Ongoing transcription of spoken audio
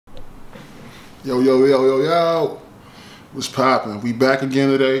Yo, yo, yo, yo, yo. What's poppin'? We back again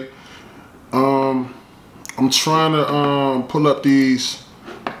today. I'm trying to pull up these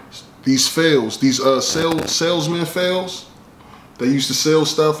fails, these salesman fails. They used to sell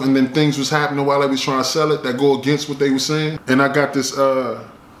stuff and then things was happening while they was trying to sell it that go against what they were saying. And I got this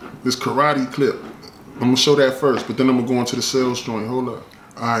this karate clip. I'm gonna show that first, but then I'm gonna go into the sales joint. Hold up.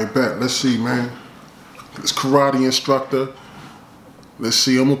 Alright, bet. Let's see, man. This karate instructor. Let's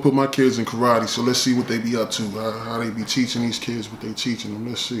see, I'm gonna put my kids in karate, so let's see what they be up to, how they be teaching these kids, what they teaching them.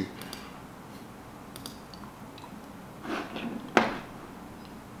 Let's see.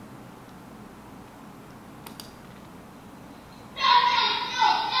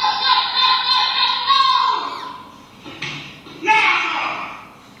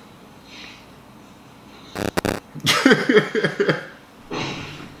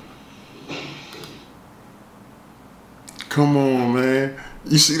 Come on, man.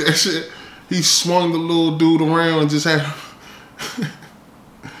 You see that shit? He swung the little dude around and just had...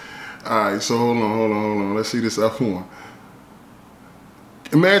 Alright, so hold on. Let's see this F1.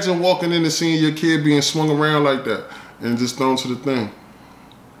 Imagine walking in and seeing your kid being swung around like that and just thrown to the thing.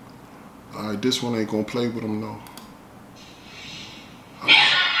 Alright, this one ain't gonna play with him, though.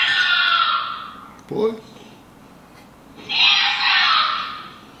 Boy.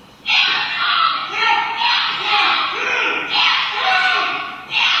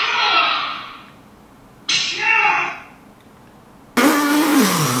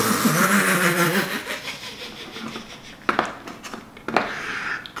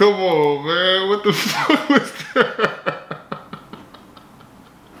 Come on, man. What the fuck was that?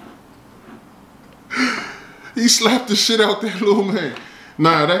 He slapped the shit out that little man.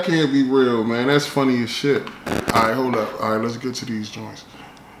 Nah, that can't be real, man. That's funny as shit. Alright, hold up. Alright, let's get to these joints.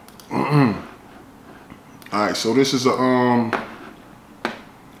 Alright, so this is a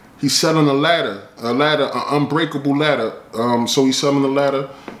he's selling a ladder, an unbreakable ladder. So he's selling a ladder.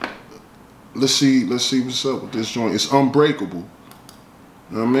 Let's see what's up with this joint. It's unbreakable.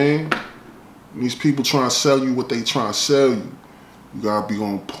 You know what I mean? These people trying to sell you what they trying to sell you. You gotta be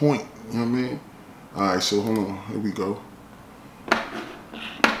on point. You know what I mean? Alright, so hold on. Here we go.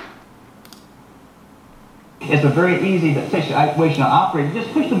 It's a very easy situation to operate. You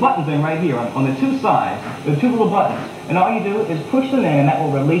just push the buttons in right here on the two sides. There are two little buttons. And all you do is push them in and that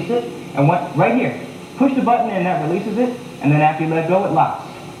will release it. And right here, push the button in, that releases it. And then after you let go, it locks.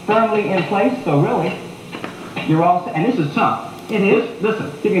 Firmly in place, so really, you're all set. And this is tough. It is.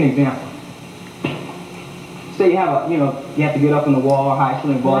 Listen, give you an example. Say you have you have to get up on the wall, high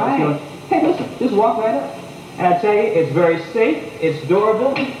ceiling ball. Right. Hey, listen, just walk right up. And I tell you, it's very safe, it's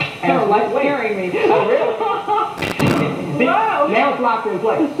durable, and it's lightweight. Scaring me. Oh, really? See, wow. Now it's locked in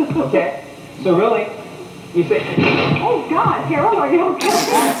place. Okay. So really, you say, "Oh God, Carol, are you okay?" I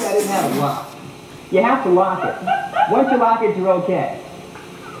didn't have a lock. You have to lock it. Once you lock it, you're okay.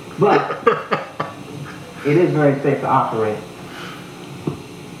 But it is very safe to operate.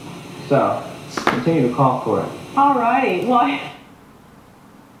 So, continue to call for it. All righty. Well,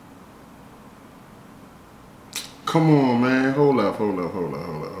 Come on, man. Hold up.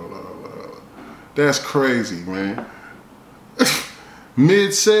 That's crazy, man.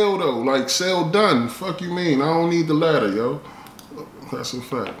 Mid-sale, though. Like, sale done. Fuck you mean? I don't need the ladder, yo. That's a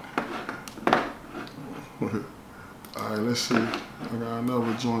fact. Alright, let's see. I got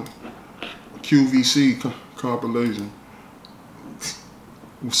another joint. QVC compilation.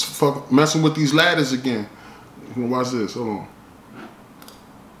 Fuck, messing with these ladders again. Watch this, hold on.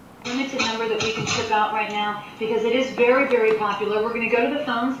 Limited number that we can ship out right now because it is very, very popular. We're going to go to the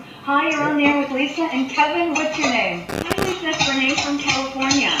phones. Hi, you're on there with Lisa and Kevin. What's your name? Hi, Lisa. It's Renee from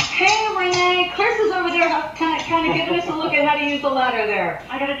California. Hey, Renee. Chris is over there kind of giving us a look at how to use the ladder there.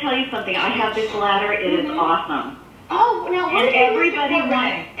 I got to tell you something. I have this ladder. It is awesome. Oh, now what and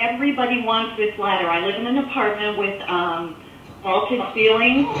everybody wants this ladder. I live in an apartment with vaulted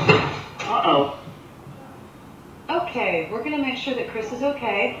ceilings. Uh-oh. Okay, we're going to make sure that Chris is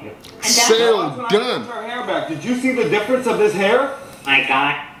okay. And sale done. Her hair back. Did you see the difference of this hair? My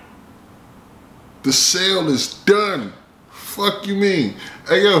God. The sale is done. Fuck you mean?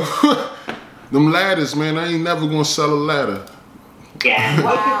 Hey, yo. Them ladders, man. I ain't never going to sell a ladder. Yeah.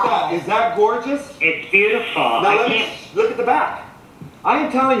 Wow. Look at that. Is that gorgeous? It's beautiful. Now look at the back. I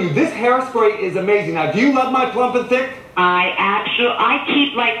am telling you, this hairspray is amazing. Now, do you love my plump and thick? I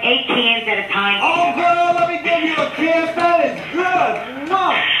keep like 8 cans at a time. Oh, girl, let me give you a kiss. That is good.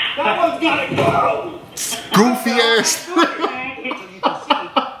 Mwah. That one's gotta go. Goofy ass. You can see,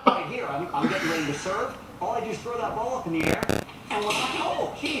 right here, I'm getting ready to serve. All I do is throw that ball up in the air, and we're like,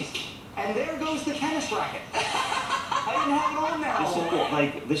 oh, jeez. And there goes the tennis racket. How didn't have it on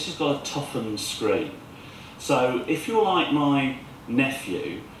there. This has got a toughened screen. So if you're like my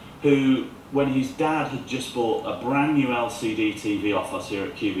nephew, who, when his dad had just bought a brand new LCD TV off us here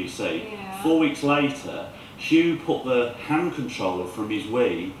at QVC, 4 weeks later, Hugh put the hand controller from his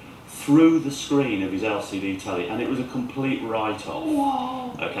Wii through the screen of his LCD telly, and it was a complete write-off.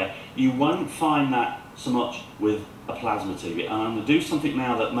 Whoa. Okay, you won't find that so much with a plasma TV, and I'm going to do something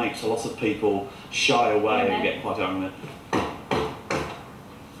now that makes a lot of people shy away and get quite angry.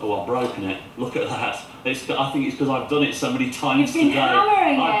 Oh, I've broken it. Look at that. I think it's because I've done it so many times today.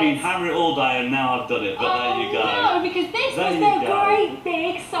 I've been hammering it all day, and now I've done it. But there you go. No, because this was the great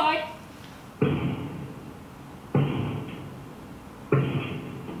big side.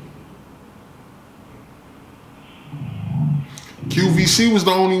 QVC was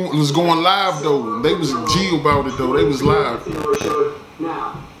the only one that was going live though. They was G about it though. They was live.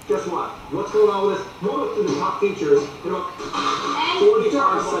 Now, guess what? What's going on with this? We'll look through the top features. They're about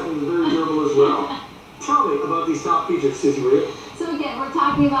 45 seconds, very durable as well. Tell me about these top features, Susie Maria. So again, we're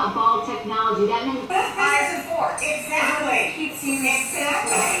talking about ball technology. That means knives and forks. Exactly. Keeps you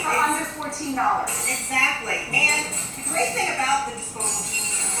exactly for under $14. Exactly. And the great thing about the disposable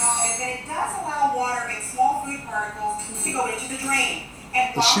is that it does allow water and small food particles to go into the drain.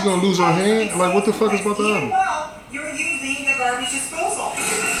 And is she gonna lose her hand? Like, what the fuck is about to happen? Well, you're using the garbage disposal.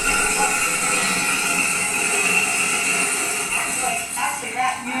 Actually,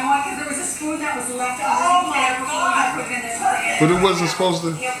 that. You know what? Because there was a spoon that was left over there before you put in this. But it wasn't supposed to.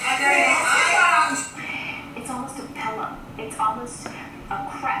 it's almost a pillow. It's almost a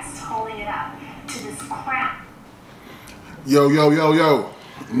crest holding it up to this crap. Yo.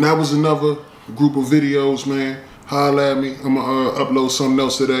 And that was another group of videos, man. Holla at me. I'm gonna upload something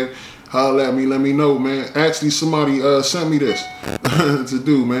else today. Holla at me, let me know, man. Actually, somebody sent me this to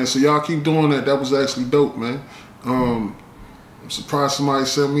do, man. So y'all keep doing that. That was actually dope, man. I'm surprised somebody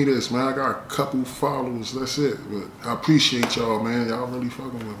sent me this, man. I got a couple followers, that's it. But I appreciate y'all, man. Y'all really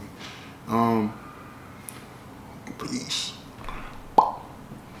fucking with me. Peace.